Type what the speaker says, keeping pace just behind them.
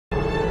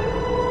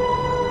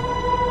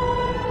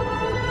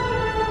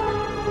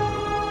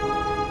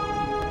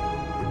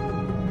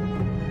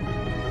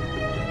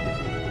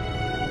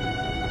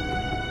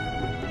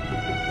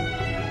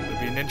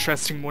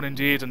interesting one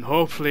indeed, and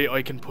hopefully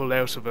I can pull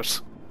out of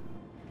it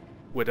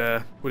with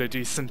a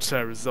decent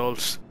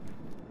result.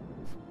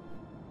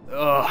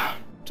 Ugh,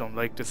 don't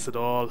like this at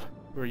all.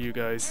 Who are you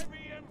guys?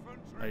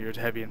 Oh, you're the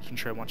heavy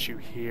infantry. I want you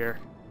here.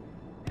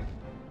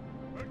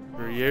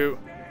 Who are you?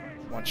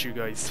 I want you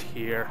guys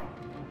here.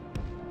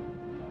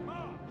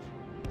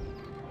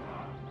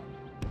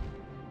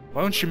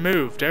 Why don't you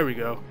move? There we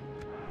go.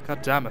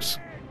 God damn it.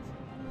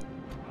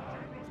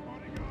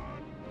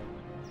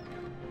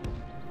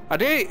 Are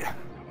they...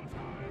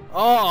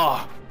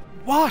 Oh,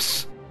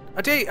 what?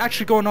 Are they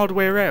actually going all the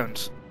way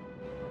around?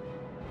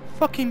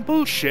 Fucking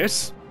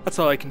bullshit. That's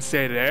all I can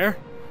say there.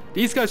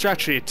 These guys are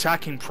actually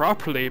attacking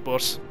properly,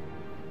 but...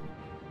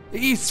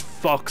 These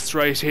fucks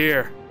right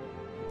here.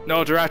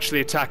 No, they're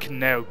actually attacking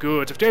now.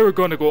 Good. If they were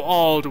going to go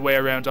all the way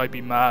around, I'd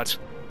be mad.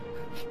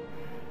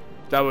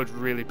 That would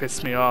really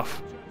piss me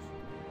off.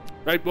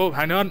 Right, whoa,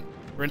 hang on.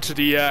 We're into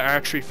the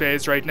archery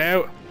phase right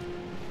now.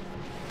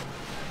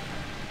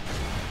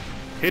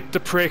 Hit the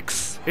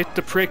pricks. Hit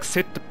the pricks,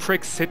 hit the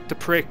pricks, hit the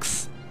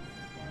pricks.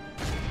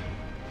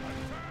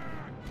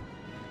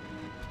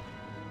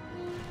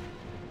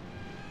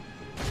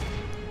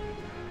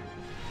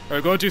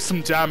 We're going to do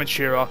some damage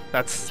here. Oh,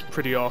 that's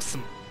pretty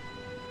awesome.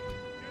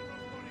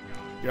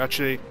 You're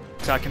actually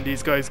attacking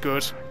these guys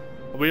good.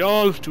 Do we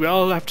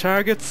all have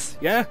targets?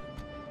 Yeah?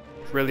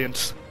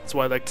 Brilliant. That's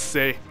what I like to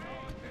see.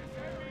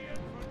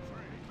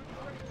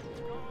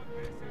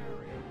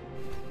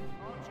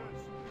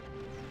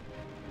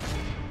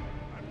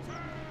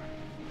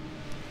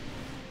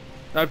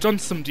 I've done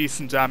some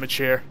decent damage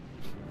here.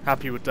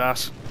 Happy with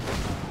that.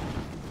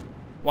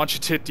 Want you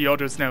to hit the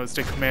others now as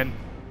they come in.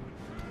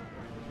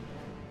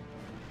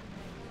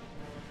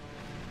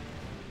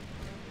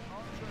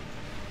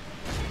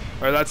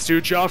 Alright, lads, do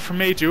a job for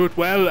me, do it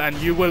well, and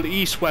you will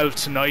eat well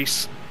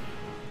tonight.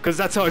 Because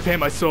that's how I pay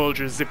my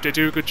soldiers. If they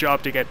do a good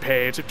job, they get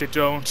paid. If they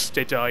don't,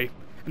 they die.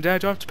 And then I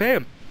don't have to pay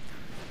them.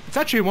 It's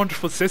actually a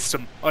wonderful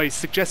system. I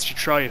suggest you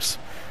try it.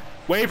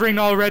 Wavering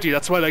already,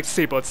 that's what I like to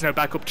see, but it's now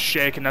back up to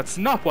shake, and that's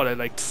not what I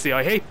like to see.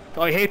 I hate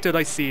that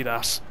I see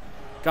that.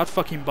 God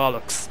fucking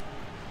bollocks.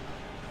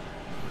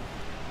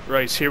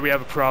 Right, here we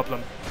have a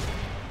problem.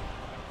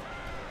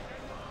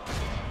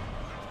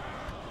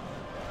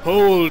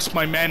 Hold,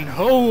 my men,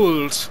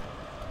 hold!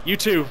 You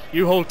two,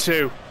 you hold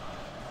too.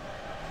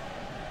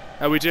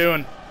 How we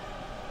doing?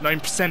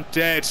 9%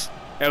 dead.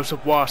 Out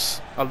of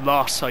what? A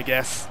lot, I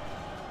guess.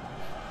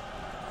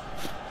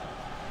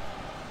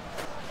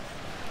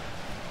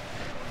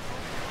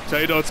 Tell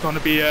you though, it's gonna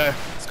be a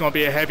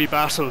heavy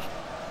battle.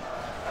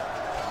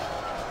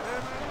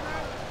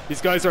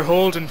 These guys are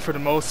holding for the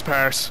most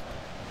part.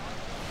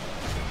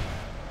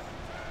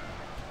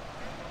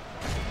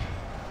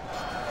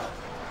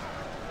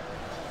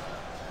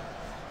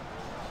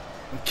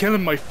 I'm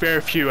killing my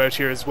fair few out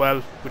here as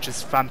well, which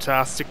is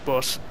fantastic,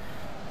 but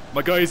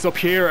my guys up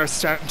here are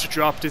starting to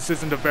drop. This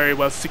isn't a very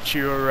well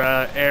secure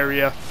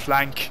area,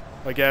 flank,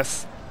 I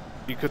guess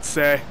you could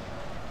say.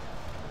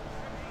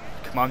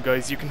 Come on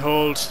guys, you can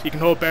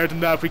hold better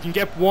than that. If we can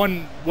get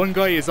one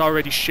guy is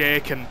already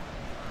shaken,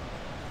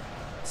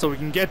 so we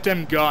can get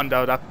them gone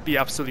though, that'd be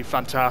absolutely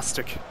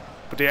fantastic.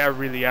 But they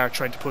really are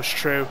trying to push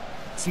through.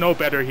 It's no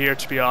better here,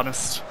 to be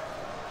honest.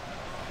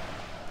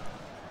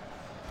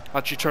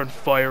 Actually turn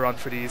fire on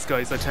for these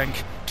guys, I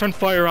think. Turn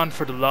fire on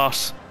for the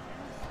lot.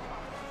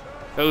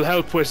 It'll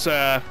help with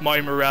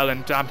my morale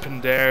and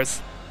dampen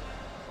theirs.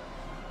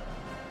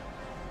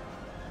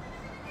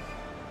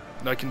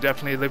 And I can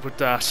definitely live with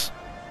that.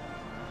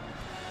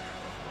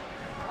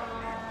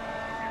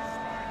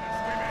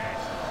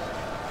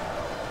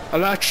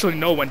 I'll actually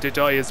know when they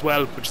die as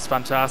well, which is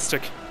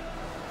fantastic.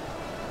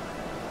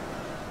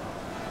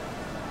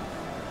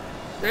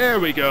 There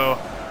we go.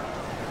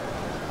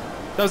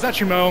 That was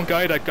actually my own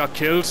guy that got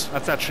killed.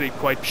 That's actually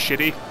quite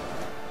shitty.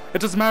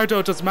 It doesn't matter though,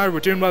 it doesn't matter. We're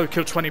doing well, we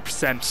killed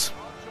 20%.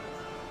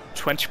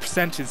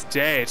 20% is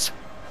dead.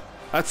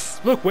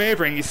 That's, look,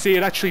 wavering, you see,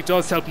 it actually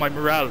does help my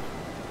morale.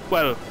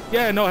 Well,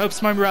 yeah, no, it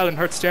helps my morale and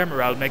hurts their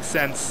morale, makes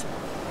sense.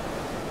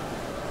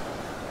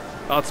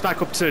 Oh, it's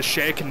back up to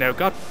shaking now,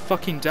 god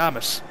fucking damn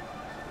it.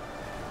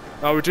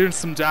 Oh, we're doing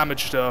some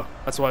damage though,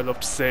 that's what I love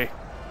to see.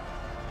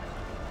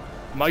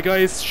 My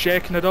guys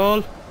shaking at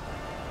all?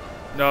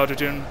 No, they're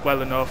doing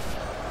well enough.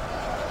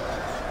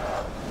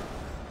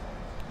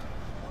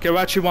 Okay, we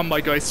actually want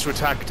my guys to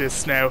attack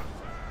this now.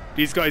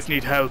 These guys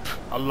need help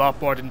a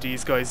lot more than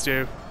these guys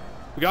do.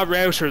 We got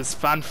routers,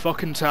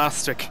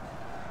 fan-fucking-tastic.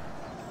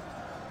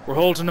 We're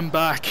holding them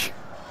back.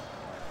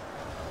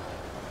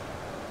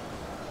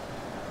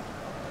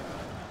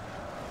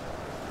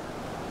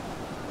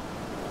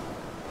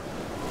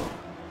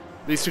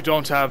 At least we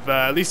don't have,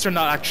 at least they're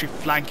not actually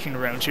flanking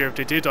around here. If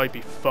they did, I'd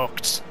be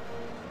fucked.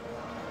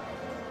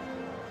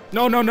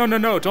 No, no, no, no,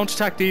 no, don't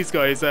attack these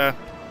guys. Is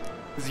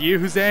it you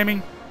who's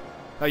aiming?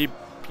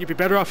 You'd be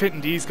better off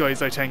hitting these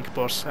guys, I think,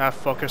 but,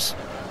 fuck it.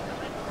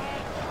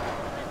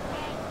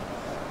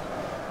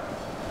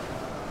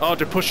 Oh,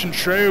 they're pushing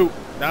through.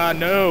 Ah,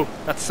 no,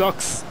 that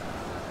sucks.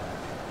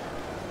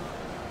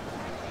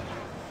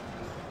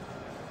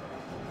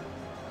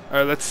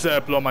 Alright, let's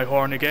blow my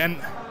horn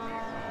again.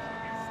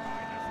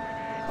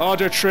 Oh,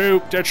 they're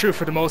true. They're true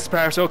for the most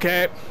part.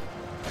 Okay.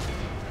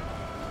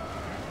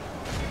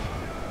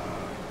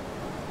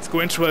 Let's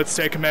go into it. Let's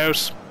take them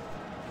out.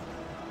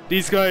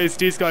 These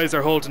guys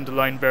are holding the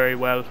line very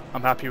well.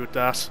 I'm happy with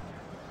that.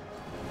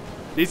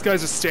 These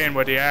guys are staying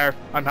where they are.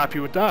 I'm happy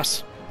with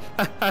that.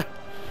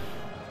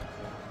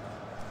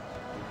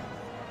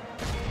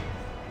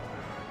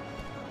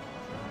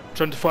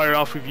 Trying to fire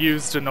off. We've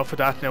used enough of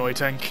that now, I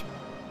think.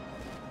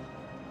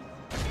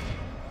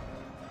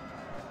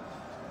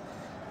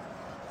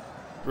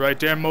 Right,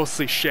 they're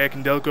mostly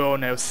shaking. They'll go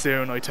now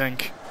soon, I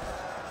think.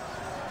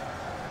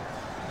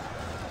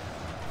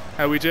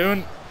 How we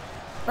doing?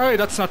 Alright,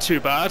 that's not too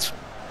bad.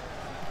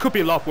 Could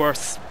be a lot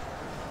worse.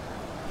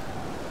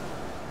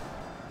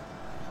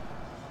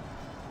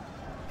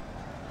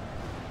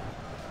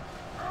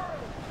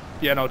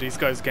 Yeah, no, these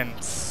guys getting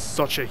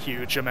such a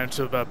huge amount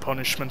of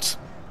punishment.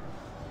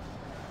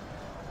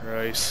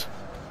 Right.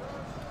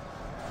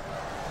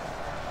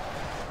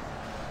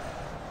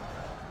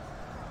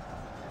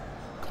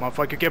 Come on, if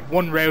I could get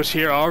one route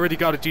here. I already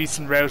got a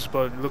decent route,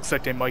 but it looks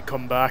like they might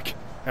come back.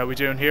 How we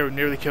doing here? We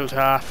nearly killed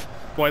half.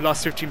 Boy, I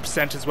lost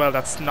 15% as well.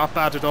 That's not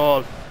bad at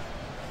all.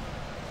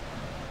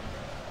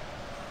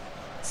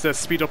 Let's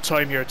speed up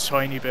time here a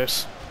tiny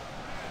bit.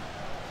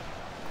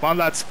 Come on,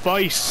 lads,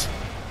 fight!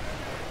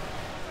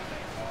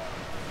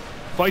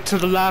 Fight to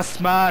the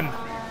last man.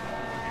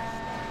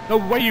 No,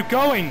 where are you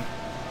going?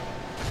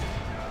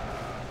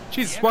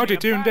 Jesus, what are they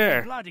doing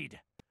there?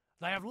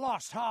 They have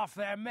lost half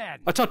their men.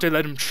 I thought they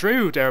let him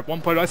through there at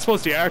one point. I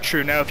suppose they are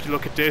through now if you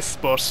look at this,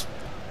 but...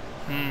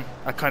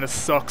 that kind of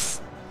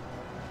sucks.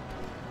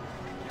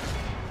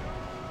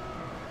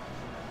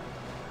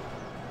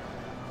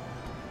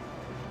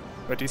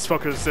 Right, these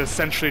fuckers are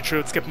essentially through.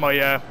 Let's get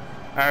my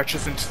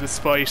archers into this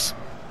fight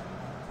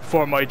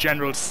before my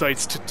general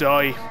decides to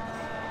die.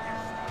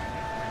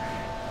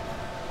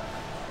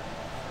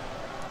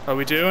 How are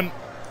we doing?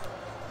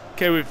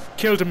 Okay, we've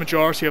killed a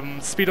majority of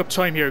them. Speed up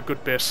time here a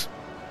good bit.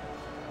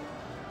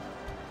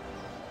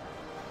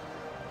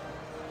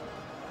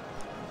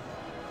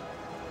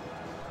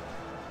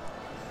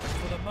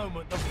 For the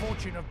moment, the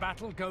fortune of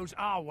battle goes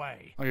our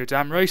way. Oh, you're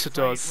damn right it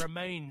does. It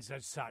remains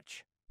as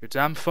such. You're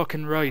damn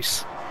fucking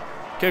right.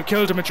 Okay, we've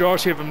killed a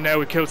majority of them now.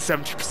 We killed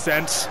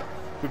 70%.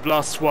 We've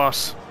lost,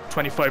 what?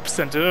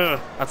 25%. Ugh,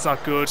 that's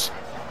not good.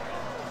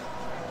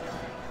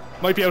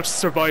 Might be able to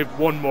survive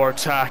one more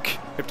attack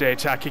if they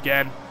attack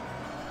again.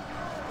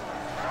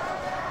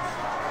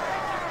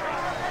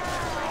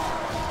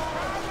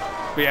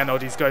 But yeah, no,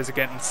 these guys are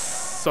getting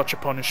such a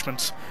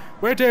punishment.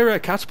 Where are their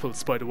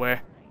catapults, by the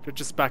way? They're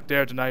just back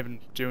there. They're not even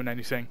doing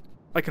anything.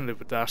 I can live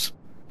with that.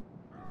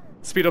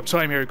 Speed up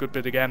time here a good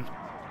bit again.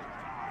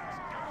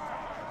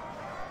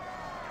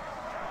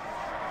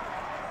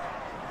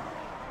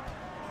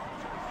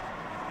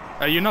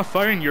 You're not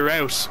firing, you're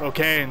out.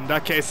 Okay, in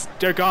that case,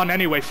 they're gone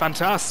anyway.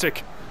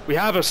 Fantastic. We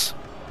have it.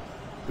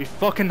 We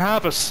fucking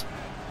have it.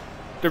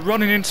 They're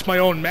running into my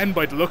own men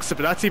by the looks of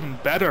it. That's even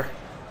better.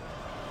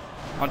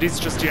 Oh, these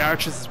are just the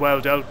archers as well.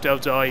 They'll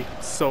die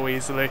so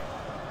easily.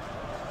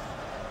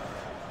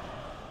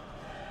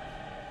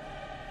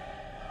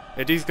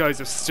 Yeah, these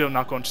guys are still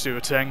not going to do a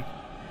thing.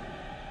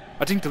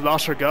 I think the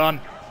lot are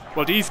gone.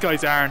 Well, these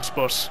guys aren't,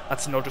 but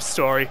that's another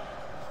story.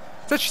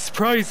 It's actually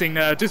surprising.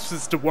 This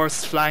was the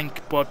worst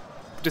flank, but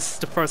this is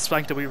the first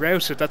flank that we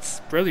routed.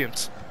 That's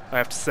brilliant, I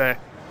have to say.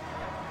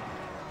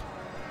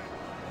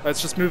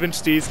 Let's just move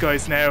into these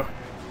guys now.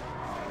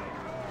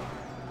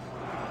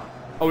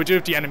 Oh, we do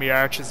have the enemy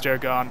archers. They're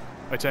gone,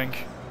 I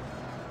think.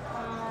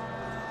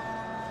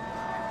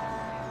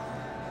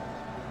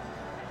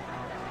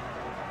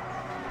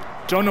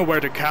 Don't know where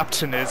the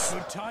captain is.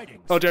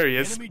 Oh, there he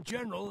is. We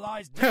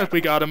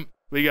got him.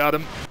 We got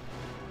him.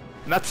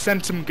 And that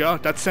sent him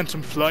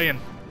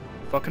flying.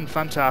 Fucking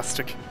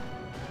fantastic.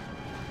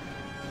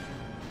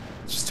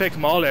 Let's just take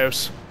them all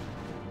out.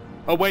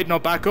 Oh wait, no,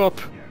 back up.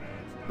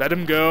 Let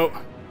him go.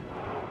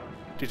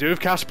 They do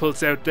have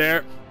catapults out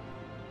there.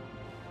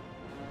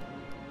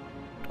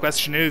 The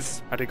question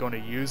is, are they going to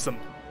use them?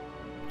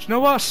 Do you know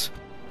what?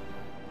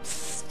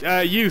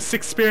 You,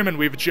 6 spearmen,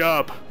 we have a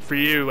job for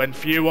you, and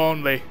for you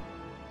only.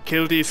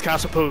 Kill these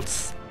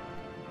catapults.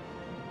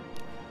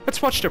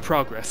 Let's watch their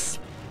progress.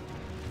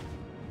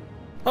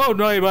 Oh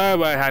no,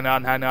 wait, hang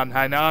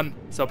on.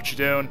 Stop what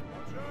you're doing.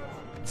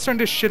 Let's turn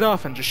this shit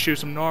off and just shoot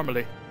them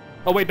normally.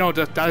 Oh wait, no,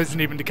 that isn't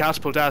even the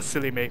catapult. That's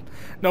silly me.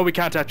 No, we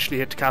can't actually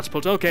hit the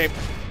catapult. Okay,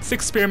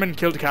 6 spearmen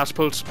killed the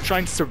catapult,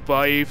 trying to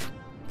survive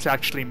to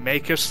actually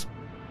make it.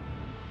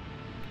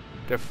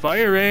 They're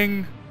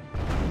firing.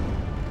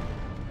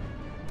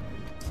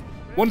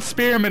 1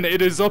 spearman,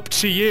 it is up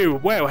to you.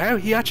 Wow, how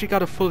he actually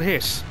got a full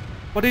hit.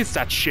 What is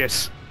that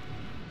shit?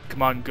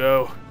 Come on,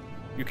 go.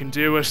 You can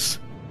do it.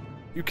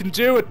 You can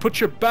do it. Put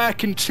your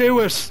back into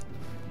it.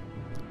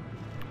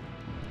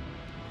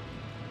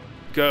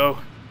 Go.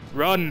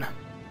 Run.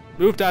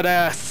 Move that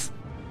ass.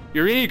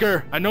 You're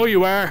eager. I know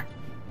you are.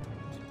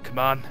 Come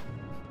on.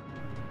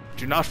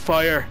 Do not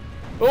fire.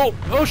 Oh,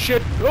 oh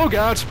shit, oh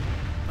god.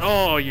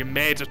 Oh, you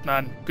made it,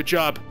 man. Good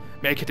job.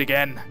 Make it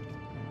again.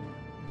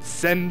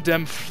 Send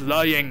them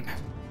flying.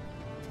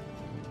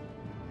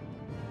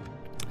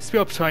 Speed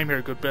up time here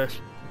a good bit.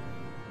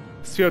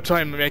 Speed up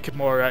time to make it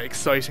more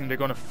exciting. They're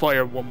gonna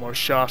fire one more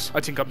shot.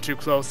 I think I'm too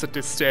close at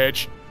this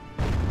stage.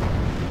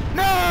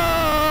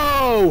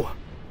 No!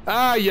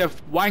 Ah, you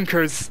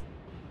wankers.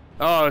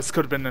 Oh, this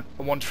could have been a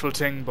wonderful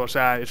thing, but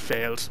it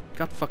failed.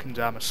 God fucking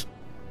damn it.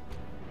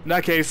 In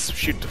that case,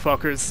 shoot the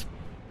fuckers.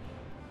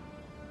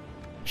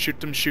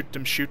 Shoot them, shoot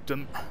them, shoot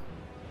them.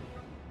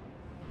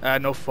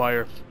 No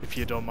fire, if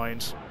you don't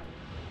mind.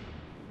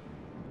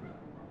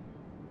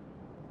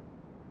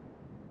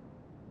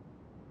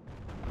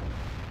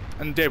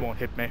 And they won't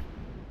hit me.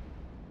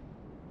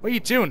 What are you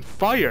doing?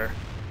 Fire!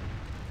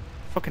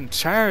 Fucking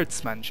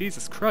tards, man.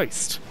 Jesus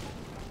Christ.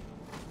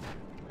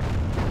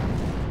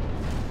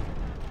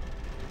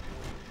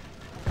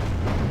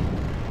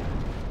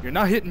 You're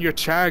not hitting your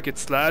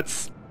targets,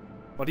 lads.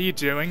 What are you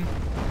doing?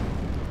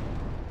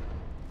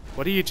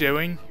 What are you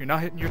doing? You're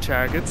not hitting your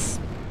targets.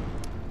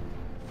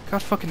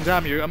 God fucking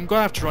damn you. I'm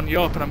gonna have to run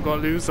you up and I'm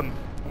gonna lose them.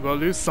 I'm gonna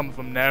lose some of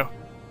them now.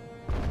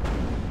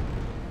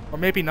 Or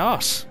maybe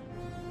not.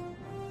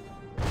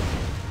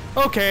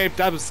 Okay,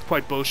 that was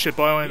quite bullshit,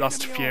 but I only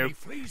lost a few.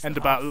 End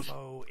the battle.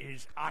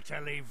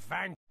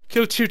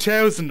 Killed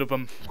 2,000 of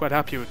them. Quite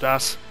happy with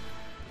that.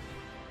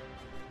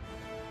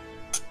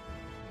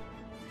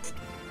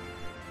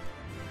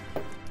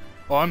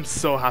 Oh, I'm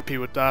so happy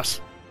with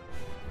that.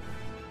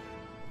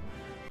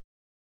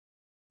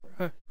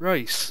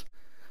 Right.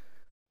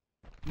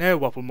 Now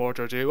what will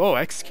Mordor do? Oh,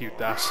 execute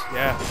that.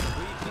 Yeah.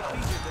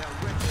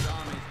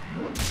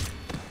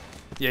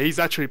 Yeah, he's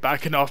actually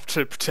backing off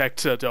to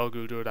protect Dol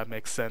Guldur. That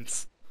makes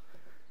sense.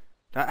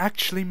 That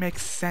actually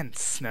makes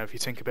sense now if you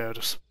think about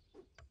it.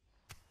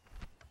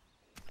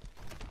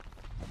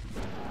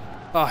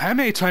 Oh, how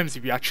many times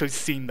have you actually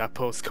seen that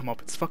post come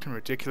up? It's fucking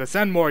ridiculous.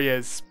 And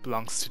Moria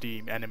belongs to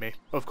the enemy,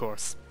 of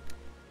course.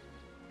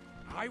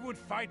 I would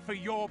fight for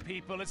your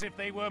people as if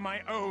they were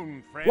my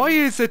own, friend. Why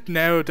is it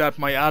now that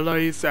my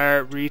allies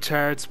are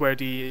retards where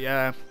the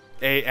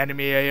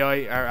enemy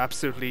AI are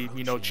absolutely,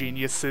 you know,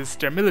 geniuses?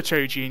 They're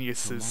military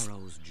geniuses.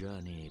 Tomorrow's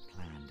journey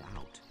planned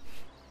out.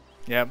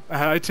 Yeah,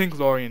 I think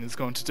Lorien is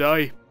going to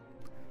die.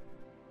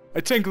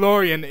 I think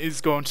Lorien is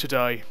going to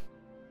die.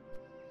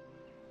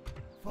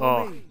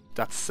 Follow Oh, me.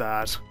 that's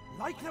sad.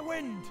 Like the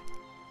wind,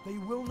 they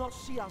will not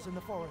see us in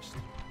the forest.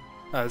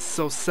 That is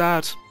so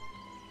sad.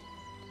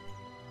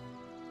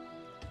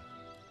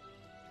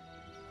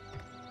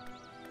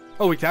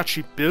 Oh, we can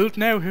actually build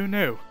now? Who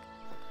knew?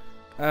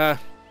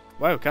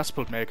 Wow,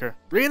 catapult maker.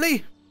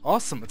 Really?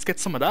 Awesome, let's get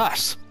some of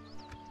that.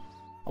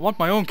 I want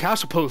my own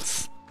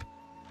catapults.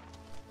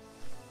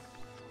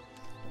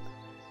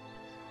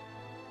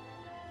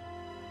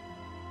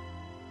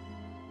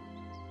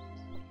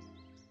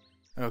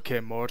 Okay,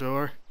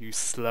 Mordor, you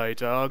sly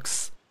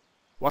dogs.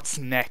 What's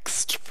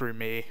next for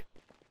me?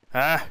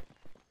 Huh?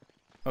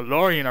 Well,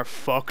 Lorien are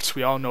fucked,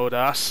 we all know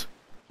that.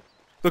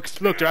 Look,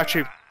 they're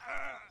actually...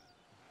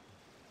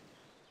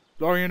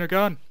 Lorien are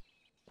gone.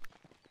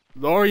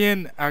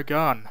 Lorien are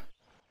gone.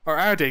 Or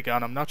are they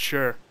gone? I'm not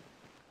sure.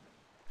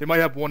 They might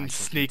have one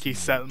sneaky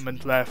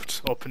settlement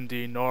left up in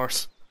the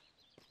north.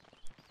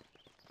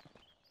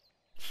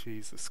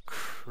 Jesus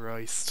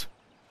Christ.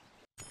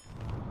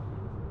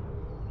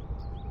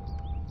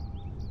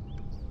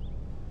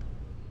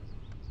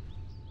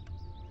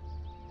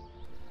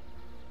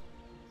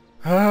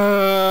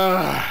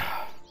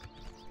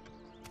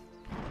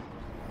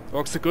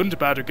 Orcs are good and the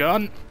bad are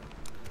gone.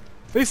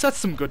 At least that's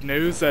some good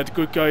news. The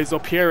good guys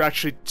up here are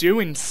actually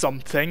doing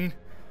something.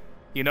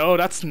 You know,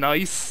 that's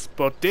nice.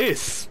 But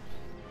this...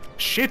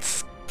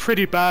 shit's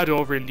pretty bad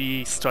over in the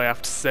east, I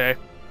have to say.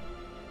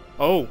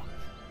 Oh.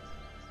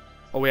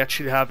 Oh, we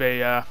actually have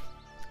a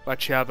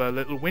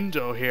little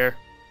window here.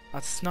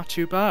 That's not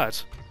too bad.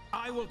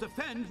 I will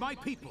defend my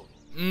people.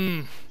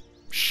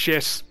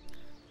 Shit.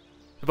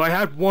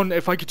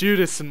 If I could do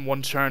this in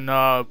one turn,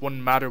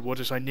 wouldn't matter,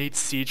 would it? I need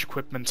siege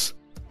equipment.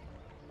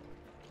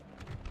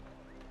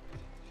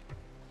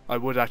 I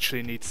would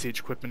actually need siege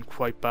equipment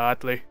quite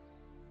badly.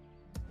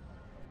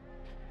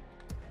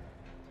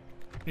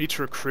 Need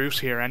to recruit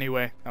here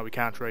anyway. No, we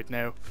can't right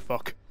now.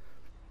 Fuck.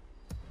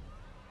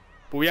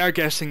 But we are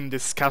getting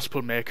this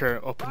catapult maker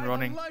up and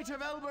running.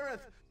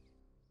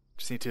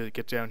 Just need to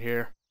get down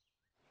here.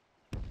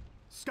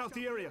 Scout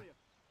the area.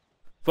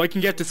 If I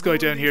can get this guy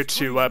down here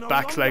to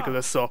back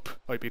Legolas up,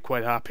 I'd be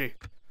quite happy.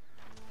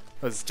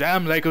 Because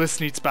damn,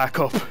 Legolas needs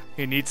backup.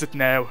 He needs it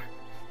now.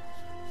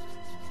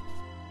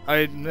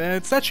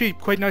 It's actually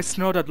quite nice to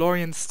know that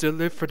Loriens still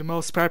live for the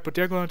most part, but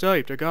they're going to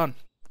die. They're gone.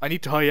 I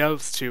need the High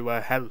Elves to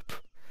help.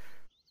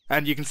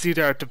 And you can see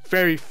they're at the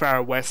very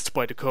far west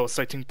by the coast.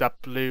 I think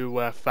that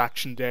blue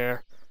faction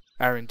there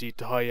are indeed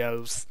the High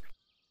Elves.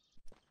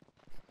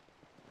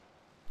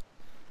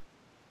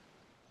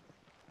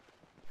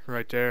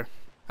 Right there.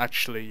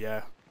 Actually,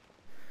 yeah.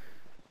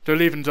 They're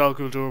leaving Dol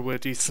Guldur with a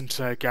decent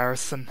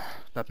garrison.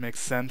 That makes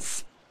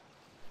sense.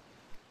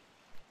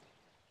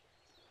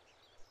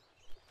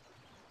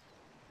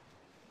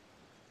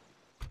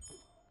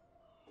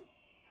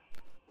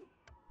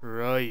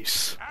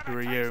 Right. Who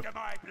are you? To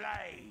my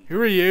blade.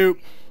 Who are you?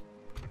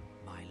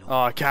 My lord,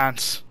 Oh, I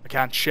can't. I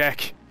can't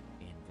check.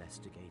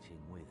 investigating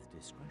with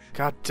discretion.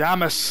 God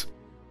damn it.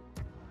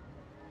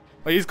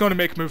 Well, he's going to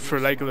make a move for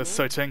Legolas,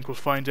 I think. We'll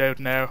find out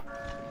now.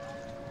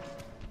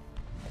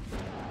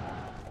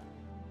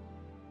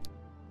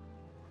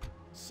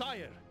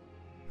 Sire,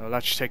 It'll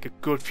actually take a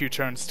good few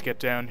turns to get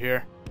down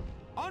here.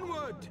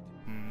 onward!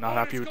 Not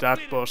happy with that,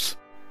 but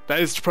that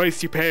is the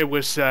price you pay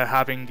with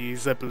having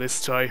these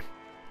ballistae.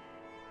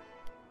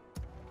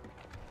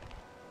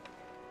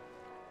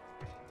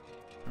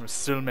 And we're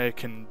still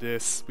making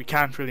this. We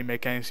can't really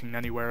make anything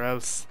anywhere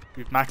else.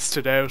 We've maxed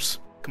it out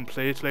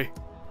completely.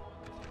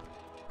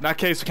 In that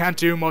case, we can't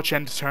do much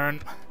end of turn.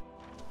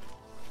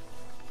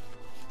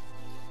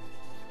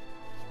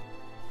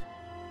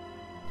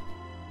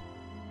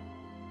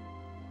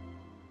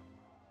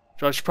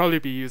 So I should probably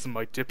be using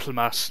my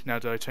diplomat now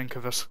that I think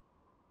of it.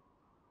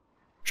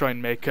 Try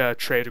and make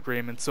trade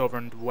agreements over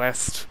in the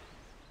west.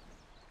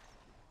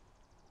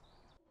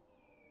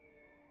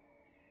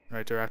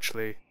 Right,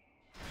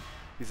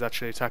 he's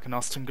actually attacking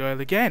Ostingyle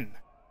again.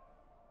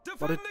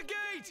 Defend the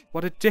gate!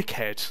 What a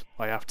dickhead,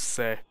 I have to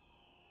say.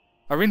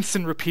 A rinse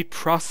and repeat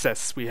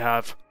process we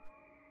have.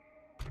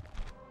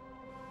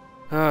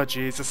 Oh,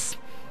 Jesus.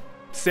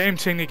 Same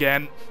thing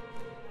again.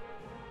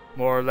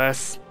 More or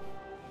less.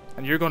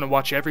 And you're going to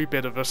watch every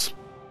bit of it.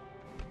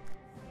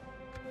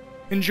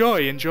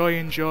 Enjoy, enjoy,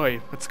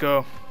 enjoy. Let's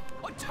go.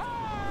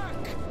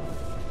 Attack!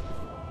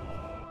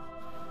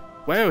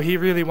 Wow, he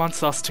really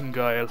wants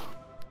Ostingyle.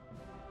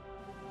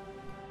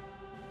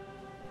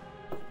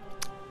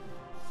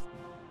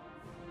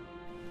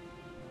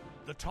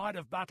 The tide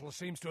of battle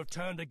seems to have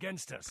turned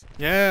against us.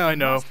 Yeah, I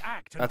know. must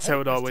act and That's how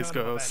halt it this always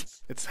turn of goes.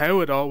 events. It's how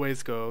it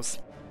always goes.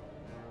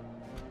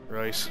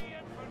 Right.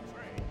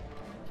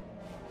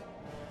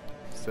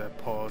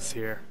 Let's pause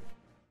here.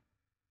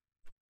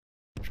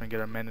 Try and get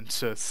our men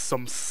into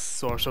some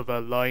sort of a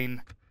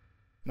line.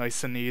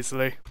 Nice and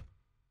easily.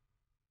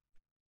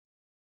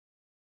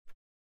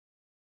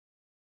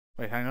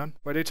 Wait, hang on.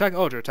 Where are they attacking?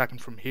 Oh, they're attacking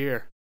from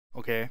here.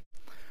 Okay.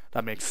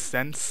 That makes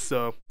sense.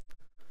 So,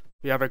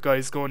 we have our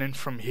guys going in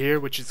from here,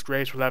 which is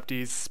great. We'll have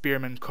these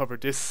spearmen cover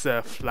this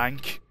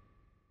flank.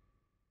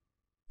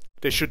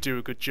 They should do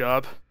a good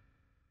job.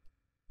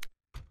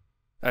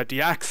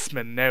 The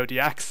axemen now. The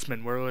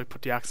axemen. Where will I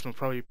put the axemen?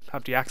 Probably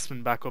have the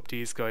axemen back up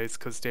these guys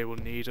because they will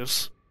need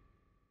it.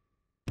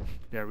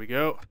 There we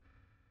go.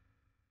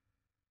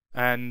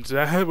 And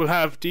we'll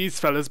have these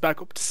fellas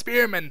back up to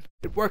spearmen.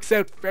 It works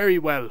out very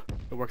well.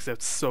 It works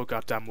out so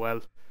goddamn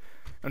well.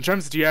 In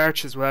terms of the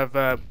archers, we'll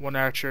have one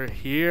archer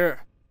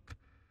here.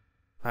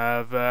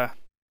 Have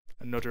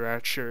another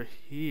archer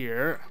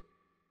here.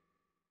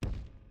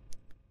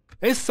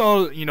 It's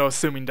all, you know,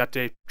 assuming that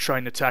they try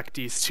and attack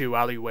these two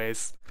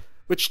alleyways.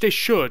 Which they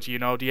should, you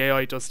know, the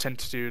AI does tend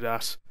to do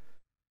that.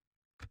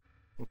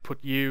 We'll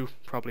put you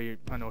probably,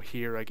 I know,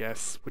 here, I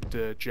guess, with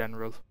the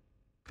general.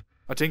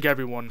 I think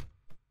everyone...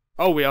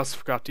 Oh, we also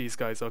forgot these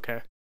guys,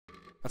 okay.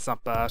 That's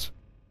not bad.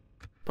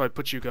 Probably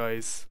put you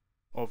guys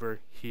over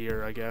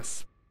here, I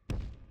guess.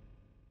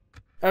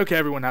 Okay,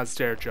 everyone has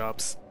their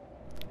jobs.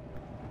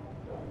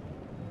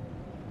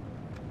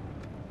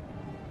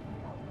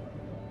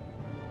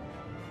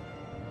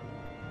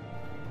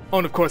 Oh,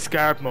 and of course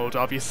guard mode,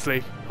 obviously.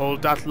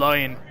 Hold that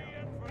line.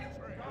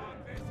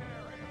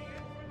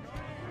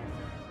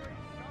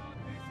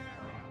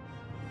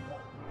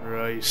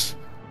 Right.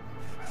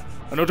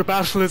 Another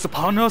battle is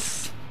upon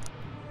us,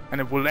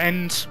 and it will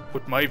end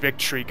with my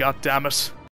victory, goddammit.